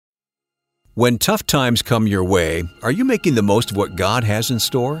When tough times come your way, are you making the most of what God has in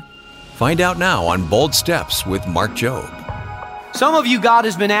store? Find out now on Bold Steps with Mark Jobe. Some of you, God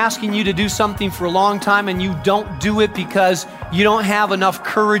has been asking you to do something for a long time and you don't do it because you don't have enough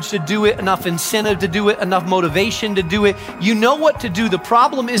courage to do it, enough incentive to do it, enough motivation to do it. You know what to do. The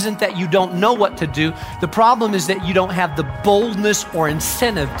problem isn't that you don't know what to do. The problem is that you don't have the boldness or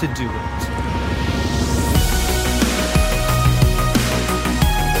incentive to do it.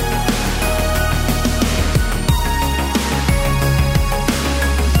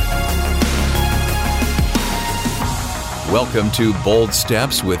 Welcome to Bold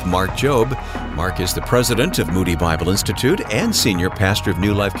Steps with Mark Jobe. Mark is the president of Moody Bible Institute and senior pastor of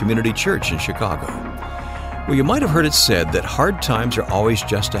New Life Community Church in Chicago. Well, you might have heard it said that hard times are always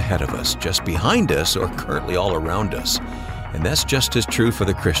just ahead of us, just behind us, or currently all around us. And that's just as true for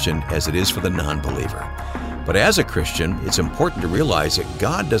the Christian as it is for the non-believer. But as a Christian, it's important to realize that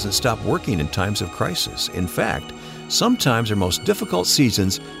God doesn't stop working in times of crisis. In fact, sometimes our most difficult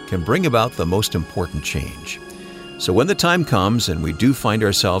seasons can bring about the most important change. So when the time comes and we do find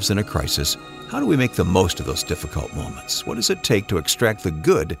ourselves in a crisis, how do we make the most of those difficult moments? What does it take to extract the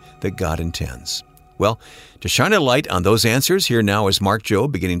good that God intends? Well, to shine a light on those answers, here now is Mark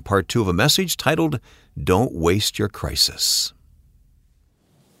Jobe beginning part 2 of a message titled, Don't Waste Your Crisis.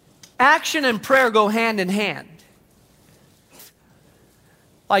 Action and prayer go hand in hand.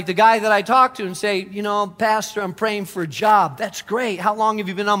 Like the guy that I talk to and say, Pastor, I'm praying for a job. That's great. How long have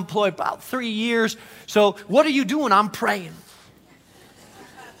you been unemployed? About 3 years. So what are you doing? I'm praying.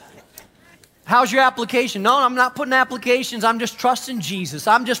 How's your application? No, I'm not putting applications. I'm just trusting Jesus.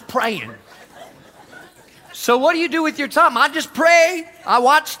 I'm just praying. So what do you do with your time? I just pray. I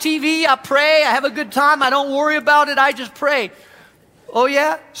watch TV. I pray. I have a good time. I don't worry about it. I just pray. Oh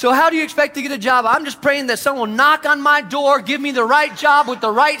yeah? So how do you expect to get a job? I'm just praying that someone will knock on my door, give me the right job with the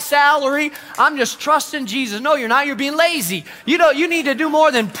right salary. I'm just trusting Jesus. No, you're not. You're being lazy. You need to do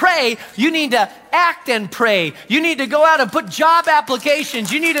more than pray. You need to act and pray. You need to go out and put job applications.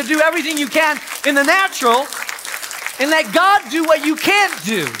 You need to do everything you can in the natural and let God do what you can't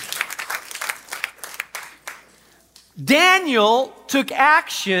do. Daniel took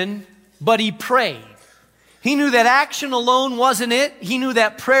action, but he prayed. He knew that action alone wasn't it. He knew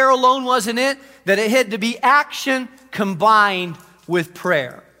that prayer alone wasn't it, that it had to be action combined with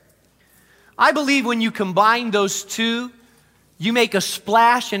prayer. I believe when you combine those two, you make a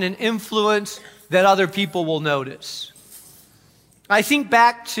splash and an influence that other people will notice. I think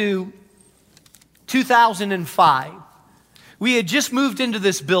back to 2005. We had just moved into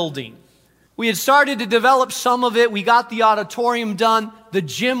this building. We had started to develop some of it. We got the auditorium done. The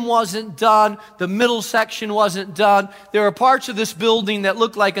gym wasn't done. The middle section wasn't done. There were parts of this building that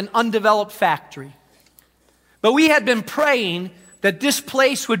looked like an undeveloped factory. But we had been praying that this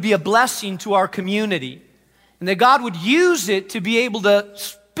place would be a blessing to our community and that God would use it to be able to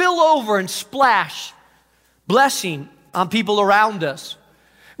spill over and splash blessing on people around us.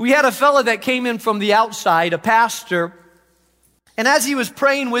 We had a fella that came in from the outside, a pastor, and as he was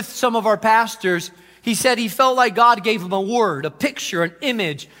praying with some of our pastors, he said he felt like God gave him a word, a picture, an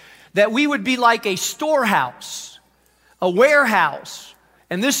image, that we would be like a storehouse, a warehouse.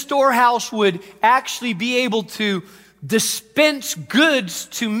 And this storehouse would actually be able to dispense goods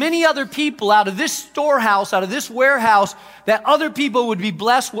to many other people out of this storehouse, out of this warehouse, that other people would be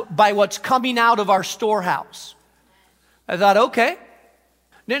blessed by what's coming out of our storehouse. I thought, okay.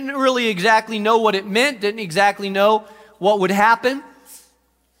 Didn't really exactly know what it meant, didn't exactly know what would happen.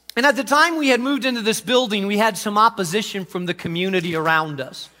 And at the time we had moved into this building, we had some opposition from the community around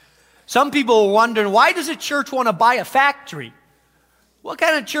us. Some people were wondering, why does a church want to buy a factory? What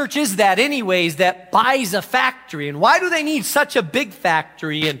kind of church is that anyways that buys a factory? And why do they need such a big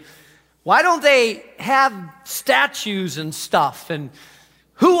factory? And why don't they have statues and stuff? And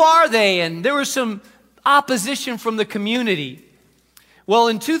who are they? And there was some opposition from the community. Well,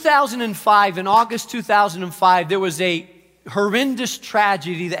 in 2005, in August 2005, there was a horrendous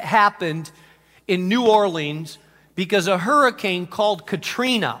tragedy that happened in New Orleans because a hurricane called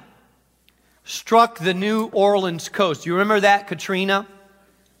Katrina struck the New Orleans coast. You remember that, Katrina?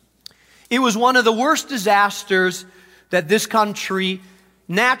 It was one of the worst disasters that this country,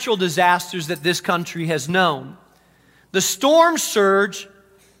 natural disasters that this country has known. The storm surge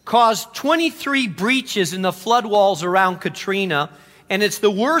caused 23 breaches in the flood walls around Katrina, and it's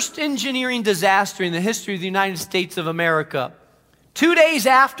the worst engineering disaster in the history of the United States of America. 2 days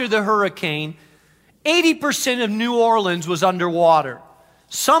after the hurricane, 80% of New Orleans was underwater.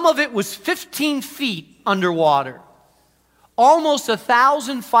 Some of it was 15 feet underwater. Almost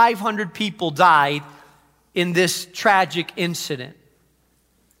 1,500 people died in this tragic incident.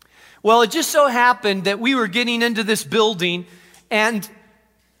 Well, it just so happened that we were getting into this building, and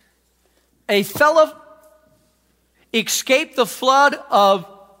a fellow escaped the flood of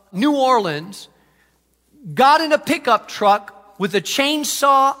New Orleans, got in a pickup truck with a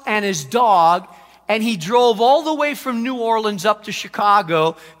chainsaw and his dog, and he drove all the way from New Orleans up to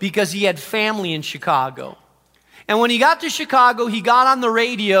Chicago because he had family in Chicago. And when he got to Chicago, he got on the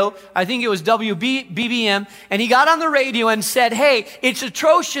radio, I think it was WBBM, and he got on the radio and said, hey, it's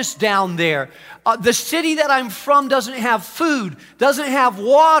atrocious down there. The city that I'm from doesn't have food, doesn't have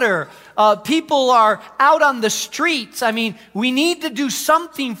water. People are out on the streets. I mean, we need to do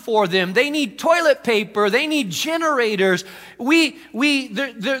something for them. They need toilet paper. They need generators.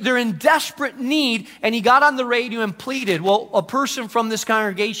 They're in desperate need. And he got on the radio and pleaded. Well, a person from this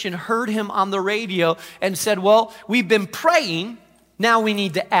congregation heard him on the radio and said, well, we've been praying. Now we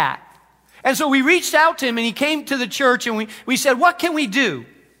need to act. And so we reached out to him, and he came to the church, and we said, what can we do?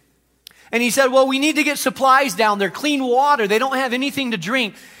 And he said, well, we need to get supplies down there, clean water. They don't have anything to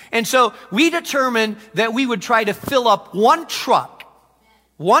drink. And so we determined that we would try to fill up one truck,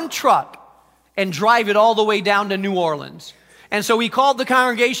 and drive it all the way down to New Orleans. And so we called the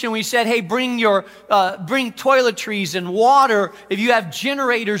congregation. We said, hey, bring toiletries and water. If you have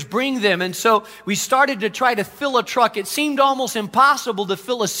generators, bring them. And so we started to try to fill a truck. It seemed almost impossible to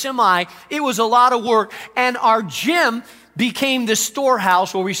fill a semi. It was a lot of work. And our gym became the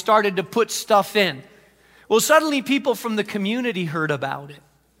storehouse where we started to put stuff in. Well, suddenly people from the community heard about it.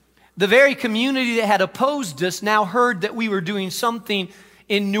 The very community that had opposed us now heard that we were doing something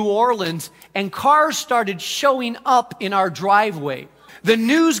in New Orleans, and cars started showing up in our driveway. The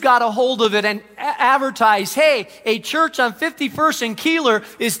news got a hold of it and advertised, hey, a church on 51st and Keeler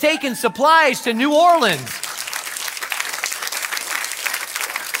is taking supplies to New Orleans.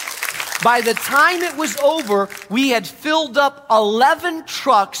 By the time it was over, we had filled up 11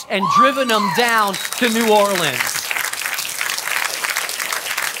 trucks and driven them down to New Orleans.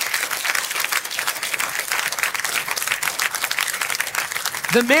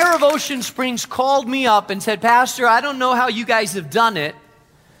 The mayor of Ocean Springs called me up and said, Pastor, I don't know how you guys have done it,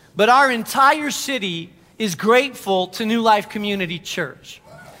 but our entire city is grateful to New Life Community Church.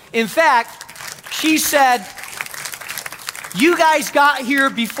 In fact, she said, you guys got here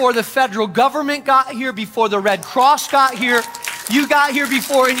before the federal government got here, before the Red Cross got here. You got here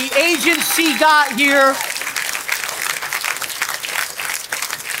before any agency got here.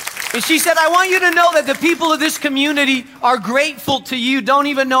 And she said, I want you to know that the people of this community are grateful to you. Don't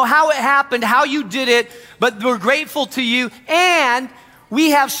even know how it happened, how you did it, but we're grateful to you. And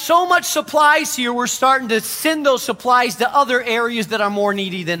we have so much supplies here, we're starting to send those supplies to other areas that are more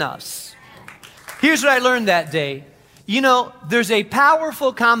needy than us. Here's what I learned that day. You know, there's a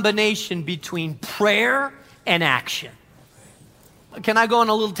powerful combination between prayer and action. Can I go on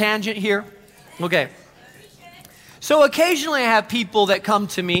a little tangent here? Okay. So occasionally I have people that come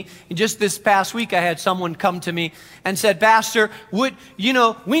to me, and just this past week I had someone come to me and said, Pastor, we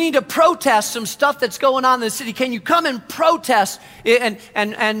need to protest some stuff that's going on in the city. Can you come and protest?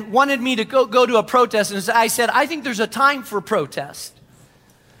 And wanted me to go to a protest. And I said, I think there's a time for protest.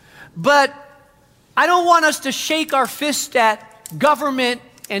 But I don't want us to shake our fist at government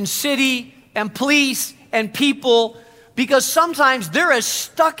and city and police and people, because sometimes they're as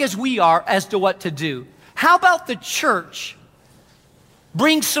stuck as we are as to what to do. How about the church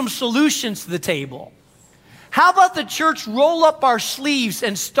bring some solutions to the table? How about the church roll up our sleeves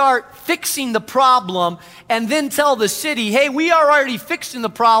and start fixing the problem, and then tell the city, hey, we are already fixing the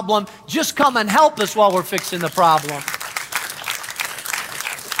problem, just come and help us while we're fixing the problem.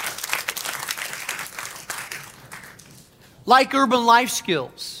 Like Urban Life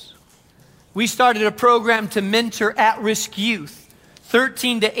Skills, we started a program to mentor at-risk youth,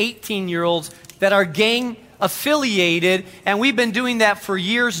 13 to 18-year-olds that are gang affiliated, and we've been doing that for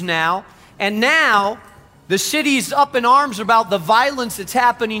years now. And now the city's up in arms about the violence that's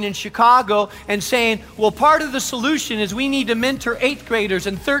happening in Chicago, and saying, well, part of the solution is we need to mentor 8th graders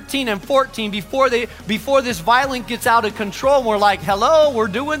and 13 and 14 before this violence gets out of control. And we're like, hello, we're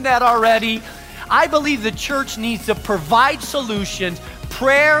doing that already. I believe the church needs to provide solutions,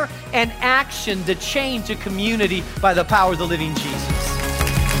 prayer and action to change a community by the power of the living Jesus.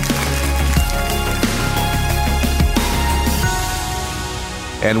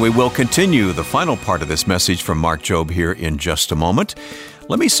 And we will continue the final part of this message from Mark Jobe here in just a moment.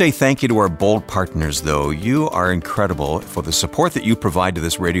 Let me say thank you to our Bold partners, though. You are incredible for the support that you provide to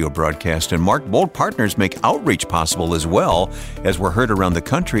this radio broadcast. And Mark, Bold partners make outreach possible as well, as we're heard around the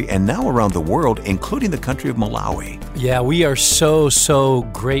country and now around the world, including the country of Malawi. Yeah, we are so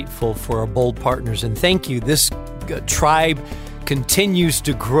grateful for our Bold partners. And thank you. This tribe continues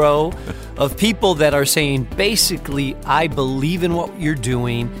to grow of people that are saying, basically, I believe in what you're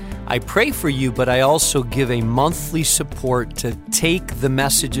doing. I pray for you, but I also give a monthly support to take the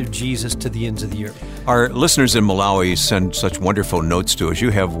message of Jesus to the ends of the earth. Our listeners in Malawi send such wonderful notes to us.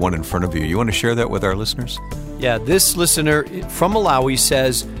 You have one in front of you. You want to share that with our listeners? Yeah, this listener from Malawi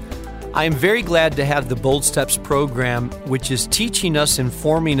says, I am very glad to have the Bold Steps program, which is teaching us,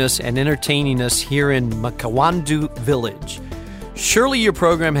 informing us, and entertaining us here in Makawandu Village. Surely your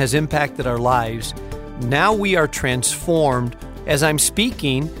program has impacted our lives. Now we are transformed. As I'm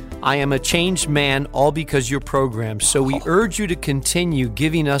speaking, I am a changed man, all because your program. So we urge you to continue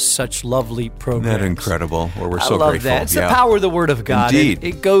giving us such lovely programs. Isn't that incredible? Well, we're so I love grateful. That. It's the power of the Word of God. Indeed.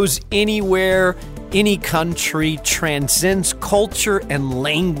 It goes anywhere, any country, transcends culture and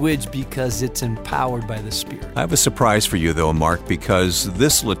language because it's empowered by the Spirit. I have a surprise for you, though, Mark, because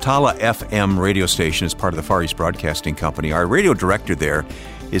this Latala FM radio station is part of the Far East Broadcasting Company. Our radio director there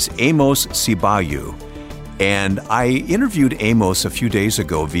is Amos Sibayu. And I interviewed Amos a few days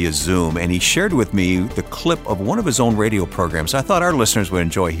ago via Zoom, and he shared with me the clip of one of his own radio programs. I thought our listeners would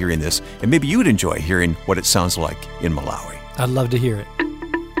enjoy hearing this, and maybe you would enjoy hearing what it sounds like in Malawi. I'd love to hear it.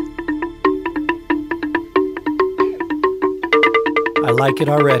 I like it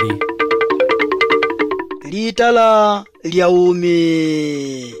already. Litala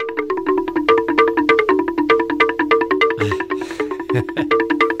liaume.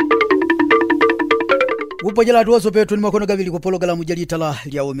 Kupojela tuwaso petu ni makono gavili kupologa mujalitala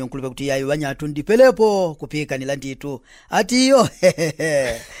liaume nkulupe kutiyayi wanyatu ndipelepo kupika nilanditu. Atiyo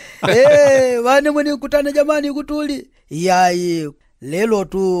wane mweni kutane jamani kutuli. Yayi lelo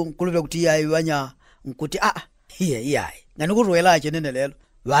tu nkulupe kutiyayi wanya nkuti yayi. Nani kuruwela chenene lelo.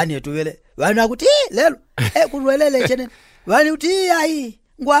 Wani tuwele. Wani akuti lelo. Kuruwelele chenene. Wani uti yayi.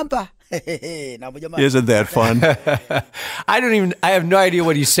 Ngwampa. Isn't that fun? I have no idea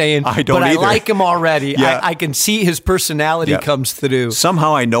what he's saying, I don't but either. I like him already. Yeah. I can see his personality comes through.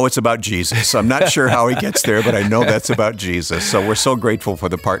 Somehow I know it's about Jesus. I'm not sure how he gets there, but I know that's about Jesus. So we're so grateful for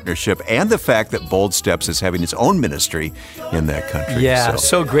the partnership and the fact that Bold Steps is having its own ministry in that country. Yeah,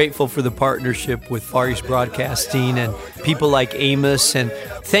 so grateful for the partnership with Far East Broadcasting and people like Amos. And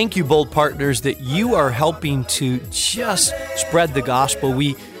thank you, Bold Partners, that you are helping to just spread the gospel.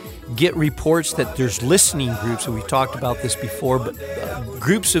 We get reports that there's listening groups, and we've talked about this before, but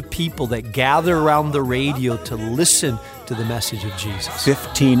groups of people that gather around the radio to listen to the message of Jesus.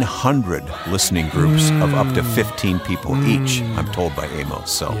 1,500 listening groups of up to 15 people each, I'm told by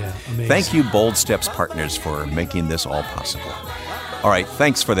Amos. So thank you, Bold Steps partners, for making this all possible. All right,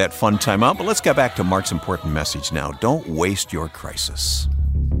 thanks for that fun time out, but let's get back to Mark's important message now. Don't waste your crisis.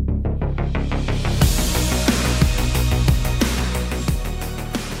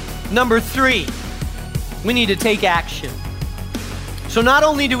 Number 3, we need to take action. So not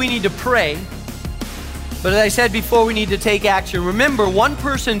only do we need to pray, but as I said before, we need to take action. Remember, one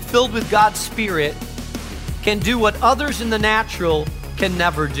person filled with God's Spirit can do what others in the natural can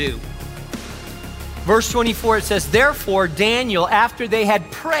never do. Verse 24, it says, therefore, Daniel, after they had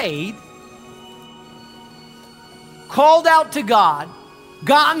prayed, called out to God,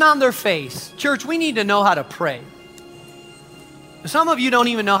 gotten on their face. Church, we need to know how to pray. Some of you don't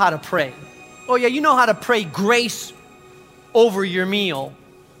even know how to pray. Oh yeah, you know how to pray grace over your meal.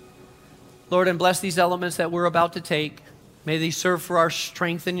 Lord, and bless these elements that we're about to take. May they serve for our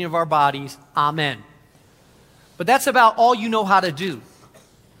strengthening of our bodies. Amen. But that's about all you know how to do.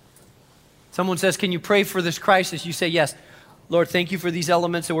 Someone says, can you pray for this crisis? You say, yes. Lord, thank you for these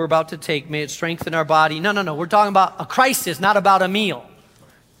elements that we're about to take. May it strengthen our body. No. We're talking about a crisis, not about a meal.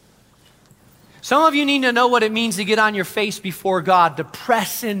 Some of you need to know what it means to get on your face before God, to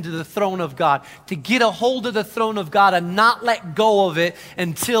press into the throne of God, to get a hold of the throne of God and not let go of it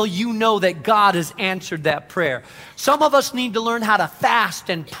until you know that God has answered that prayer. Some of us need to learn how to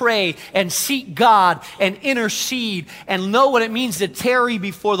fast and pray and seek God and intercede and know what it means to tarry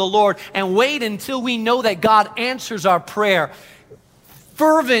before the Lord and wait until we know that God answers our prayer.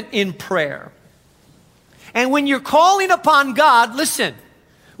 Fervent in prayer. And when you're calling upon God, listen,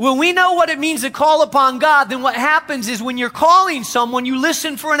 when we know what it means to call upon God, then what happens is when you're calling someone, you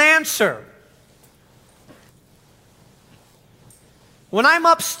listen for an answer. When I'm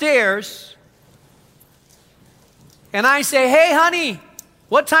upstairs and I say, hey, honey,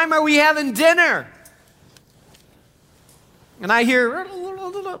 what time are we having dinner? And I hear,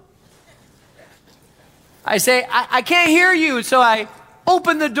 I say, I can't hear you. So I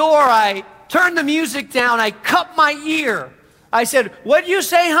open the door, I turn the music down, I cup my ear. I said, what'd you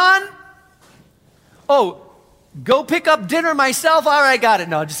say, hon? Oh, go pick up dinner myself? All right, got it.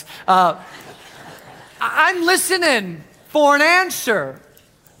 No, just, I'm listening for an answer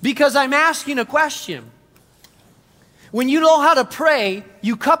because I'm asking a question. When you know how to pray,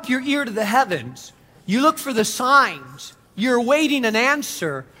 you cup your ear to the heavens. You look for the signs. You're awaiting an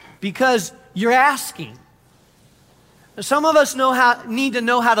answer because you're asking. Some of us need to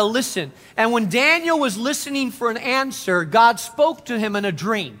know how to listen. And when Daniel was listening for an answer, God spoke to him in a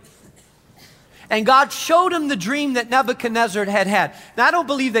dream. And God showed him the dream that Nebuchadnezzar had had. Now, I don't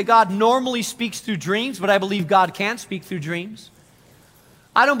believe that God normally speaks through dreams, but I believe God can speak through dreams.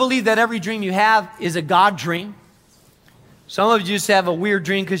 I don't believe that every dream you have is a God dream. Some of you just have a weird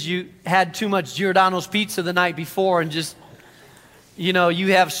dream because you had too much Giordano's pizza the night before and just, you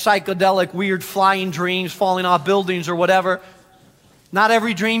have psychedelic, weird flying dreams, falling off buildings or whatever. Not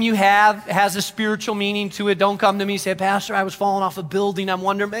every dream you have has a spiritual meaning to it. Don't come to me and say, Pastor, I was falling off a building. I'm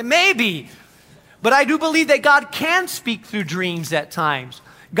wondering, maybe. But I do believe that God can speak through dreams at times.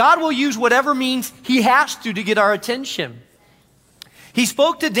 God will use whatever means He has to get our attention. He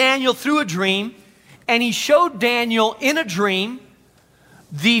spoke to Daniel through a dream, and He showed Daniel in a dream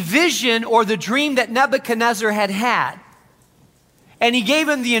the vision or the dream that Nebuchadnezzar had had. And He gave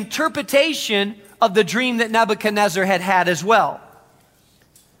him the interpretation of the dream that Nebuchadnezzar had had as well.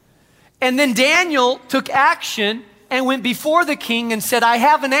 And then Daniel took action and went before the king and said, I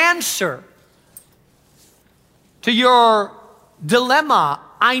have an answer to your dilemma.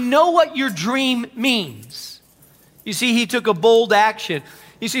 I know what your dream means. You see, he took a bold action.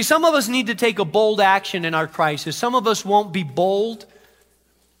 You see, some of us need to take a bold action in our crisis. Some of us won't be bold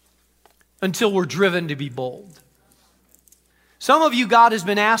until we're driven to be bold. Some of you, God has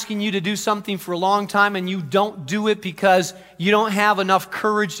been asking you to do something for a long time and you don't do it because you don't have enough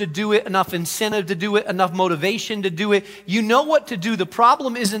courage to do it, enough incentive to do it, enough motivation to do it. You know what to do. The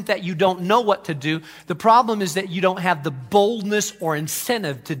problem isn't that you don't know what to do. The problem is that you don't have the boldness or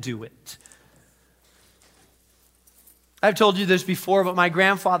incentive to do it. I've told you this before, but my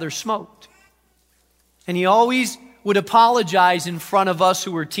grandfather smoked. And he always would apologize in front of us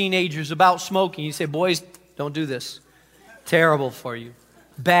who were teenagers about smoking. He'd say, boys, don't do this. Terrible for you.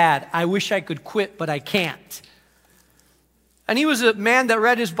 Bad. I wish I could quit, but I can't. And he was a man that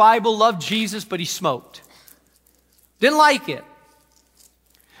read his Bible, loved Jesus, but he smoked. Didn't like it.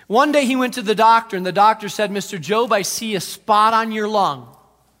 One day he went to the doctor, and the doctor said, Mr. Job, I see a spot on your lung.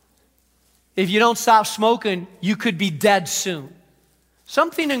 If you don't stop smoking, you could be dead soon.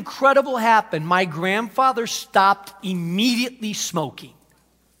 Something incredible happened. My grandfather stopped immediately smoking.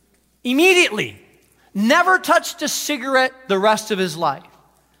 Immediately. Never touched a cigarette the rest of his life.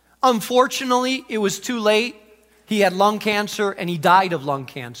 Unfortunately, it was too late. He had lung cancer and he died of lung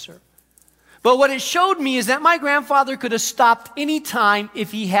cancer. But what it showed me is that my grandfather could have stopped any time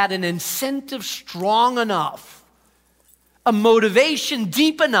if he had an incentive strong enough, a motivation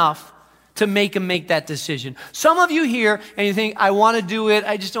deep enough to make him make that decision. Some of you here and you think, I want to do it.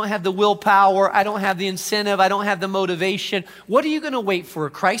 I just don't have the willpower. I don't have the incentive. I don't have the motivation. What are you going to wait for, a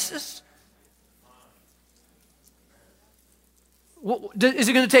crisis? Is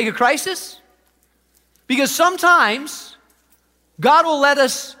it going to take a crisis? Because sometimes God will let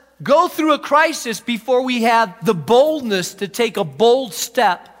us go through a crisis before we have the boldness to take a bold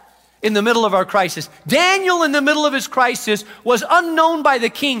step in the middle of our crisis. Daniel, in the middle of his crisis, was unknown by the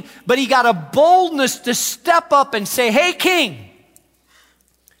king, but he got a boldness to step up and say, hey, king,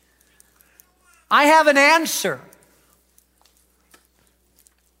 I have an answer.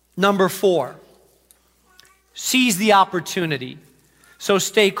 Number 4, seize the opportunity. So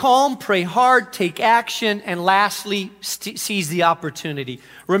stay calm, pray hard, take action, and lastly, seize the opportunity.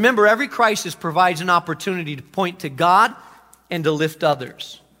 Remember, every crisis provides an opportunity to point to God and to lift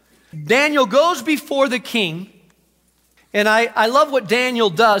others. Daniel goes before the king, and I love what Daniel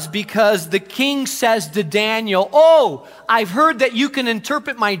does because the king says to Daniel, oh, I've heard that you can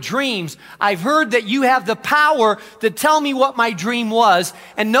interpret my dreams. I've heard that you have the power to tell me what my dream was.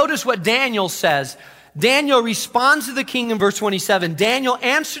 And notice what Daniel says. Daniel responds to the king in verse 27. Daniel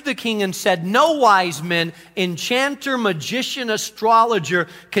answered the king and said, no wise man, enchanter, magician, astrologer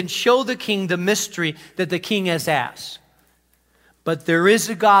can show the king the mystery that the king has asked. But there is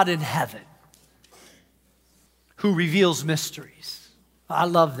a God in heaven who reveals mysteries. I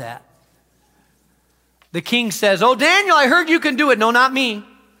love that. The king says, oh, Daniel, I heard you can do it. No, not me.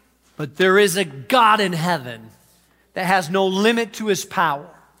 But there is a God in heaven that has no limit to his power.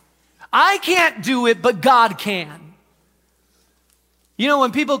 I can't do it, but God can. You know,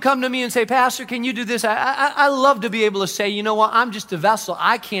 when people come to me and say, Pastor, can you do this? I love to be able to say, you know what, I'm just a vessel.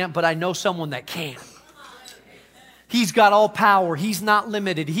 I can't, but I know someone that can. He's got all power. He's not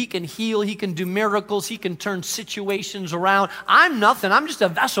limited. He can heal. He can do miracles. He can turn situations around. I'm nothing. I'm just a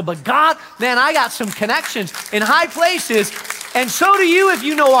vessel. But God, man, I got some connections in high places. And so do you if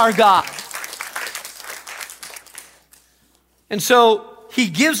you know our God. And so he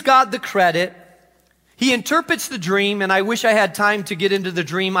gives God the credit. He interprets the dream. And I wish I had time to get into the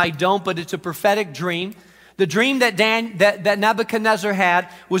dream. I don't, but it's a prophetic dream. The dream that Nebuchadnezzar had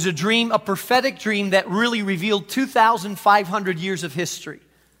was a dream, a prophetic dream that really revealed 2,500 years of history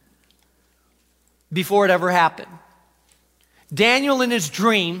before it ever happened. Daniel in his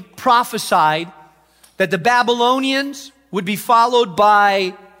dream prophesied that the Babylonians would be followed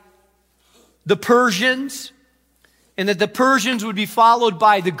by the Persians, and that the Persians would be followed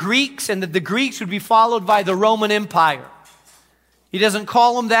by the Greeks, and that the Greeks would be followed by the Roman Empire. He doesn't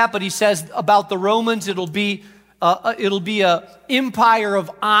call them that, but he says about the Romans, it'll be a empire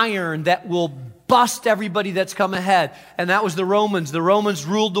of iron that will bust everybody that's come ahead. And that was the Romans. The Romans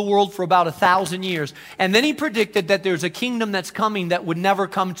ruled the world for about 1,000 years. And then he predicted that there's a kingdom that's coming that would never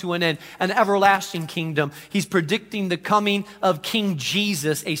come to an end, an everlasting kingdom. He's predicting the coming of King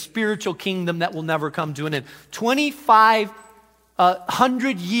Jesus, a spiritual kingdom that will never come to an end.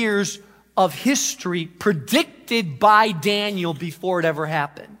 2,500 years of history predicted by Daniel before it ever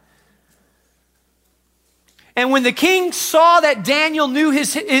happened. And when the king saw that Daniel knew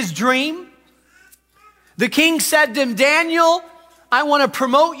his dream, the king said to him, Daniel, I want to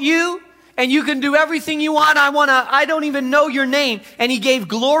promote you, and you can do everything you want. I don't even know your name. And he gave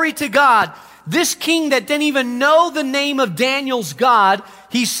glory to God. This king that didn't even know the name of Daniel's God,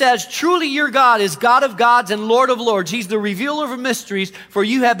 he says, truly your God is God of gods and Lord of lords. He's the revealer of mysteries, for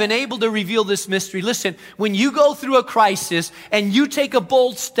you have been able to reveal this mystery. Listen, when you go through a crisis and you take a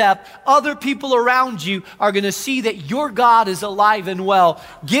bold step, other people around you are going to see that your God is alive and well.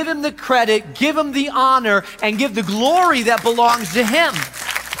 Give him the credit, give him the honor, and give the glory that belongs to him.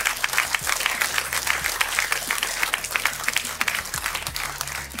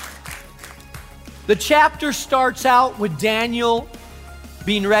 The chapter starts out with Daniel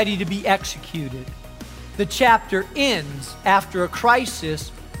being ready to be executed. The chapter ends after a crisis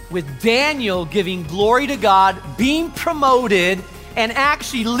with Daniel giving glory to God, being promoted, and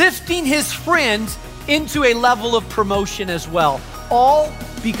actually lifting his friends into a level of promotion as well. All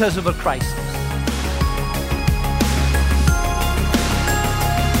because of a crisis.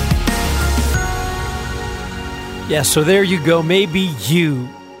 Yeah, so there you go. Maybe you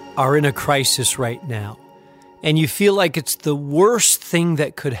are in a crisis right now, and you feel like it's the worst thing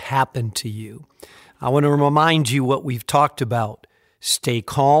that could happen to you. I want to remind you what we've talked about. Stay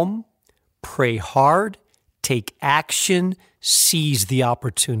calm, pray hard, take action, seize the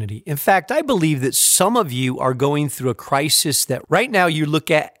opportunity. In fact, I believe that some of you are going through a crisis that right now you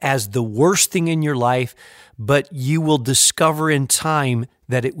look at as the worst thing in your life, but you will discover in time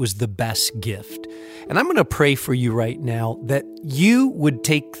that it was the best gift. And I'm going to pray for you right now that you would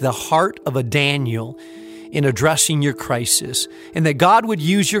take the heart of a Daniel in addressing your crisis, and that God would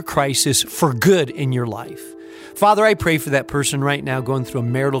use your crisis for good in your life. Father, I pray for that person right now going through a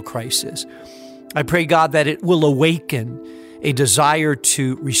marital crisis. I pray, God, that it will awaken a desire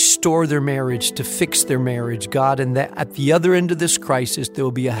to restore their marriage, to fix their marriage, God, and that at the other end of this crisis, there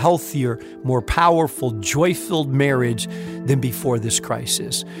will be a healthier, more powerful, joy-filled marriage than before this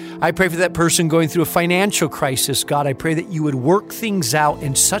crisis. I pray for that person going through a financial crisis, God. I pray that you would work things out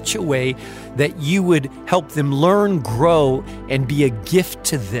in such a way that you would help them learn, grow, and be a gift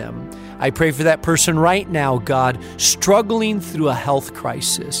to them. I pray for that person right now, God, struggling through a health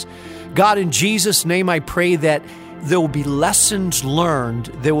crisis. God, in Jesus' name, I pray that there will be lessons learned.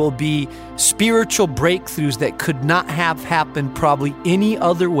 There will be spiritual breakthroughs that could not have happened probably any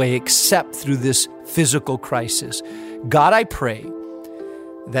other way except through this physical crisis. God, I pray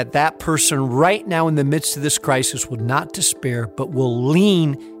that that person right now in the midst of this crisis will not despair, but will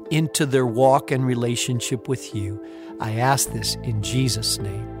lean into their walk and relationship with you. I ask this in Jesus'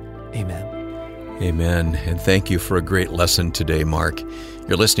 name. Amen. Amen. And thank you for a great lesson today, Mark.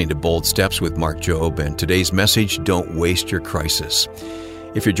 You're listening to Bold Steps with Mark Jobe, and today's message, Don't Waste Your Crisis.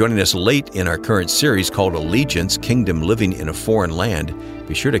 If you're joining us late in our current series called Allegiance, Kingdom Living in a Foreign Land,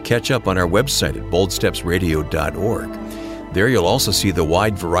 be sure to catch up on our website at boldstepsradio.org. There you'll also see the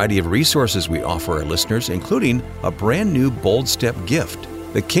wide variety of resources we offer our listeners, including a brand new Bold Step gift,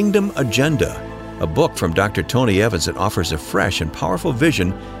 The Kingdom Agenda, a book from Dr. Tony Evans that offers a fresh and powerful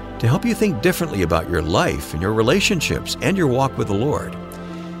vision to help you think differently about your life and your relationships and your walk with the Lord.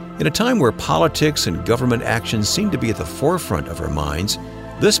 In a time where politics and government actions seem to be at the forefront of our minds,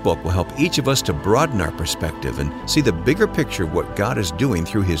 this book will help each of us to broaden our perspective and see the bigger picture of what God is doing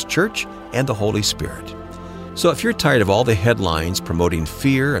through His church and the Holy Spirit. So if you're tired of all the headlines promoting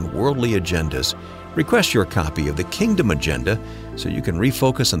fear and worldly agendas, request your copy of the Kingdom Agenda so you can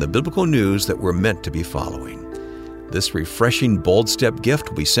refocus on the biblical news that we're meant to be following. This refreshing Bold Step gift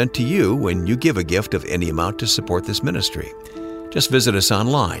will be sent to you when you give a gift of any amount to support this ministry. Just visit us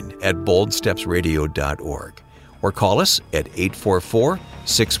online at boldstepsradio.org or call us at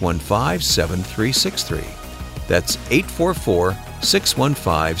 844-615-7363. That's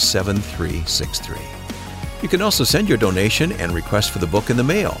 844-615-7363. You can also send your donation and request for the book in the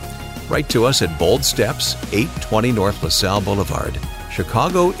mail. Write to us at Bold Steps, 820 North LaSalle Boulevard,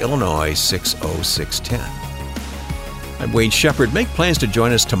 Chicago, Illinois, 60610. I'm Wayne Shepherd. Make plans to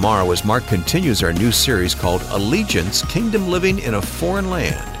join us tomorrow as Mark continues our new series called Allegiance, Kingdom Living in a Foreign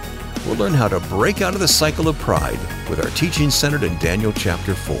Land. We'll learn how to break out of the cycle of pride with our teaching centered in Daniel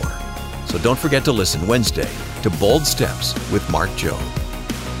chapter 4. So don't forget to listen Wednesday to Bold Steps with Mark Jobe.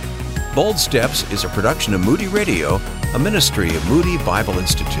 Bold Steps is a production of Moody Radio, a ministry of Moody Bible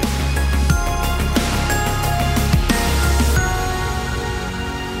Institute.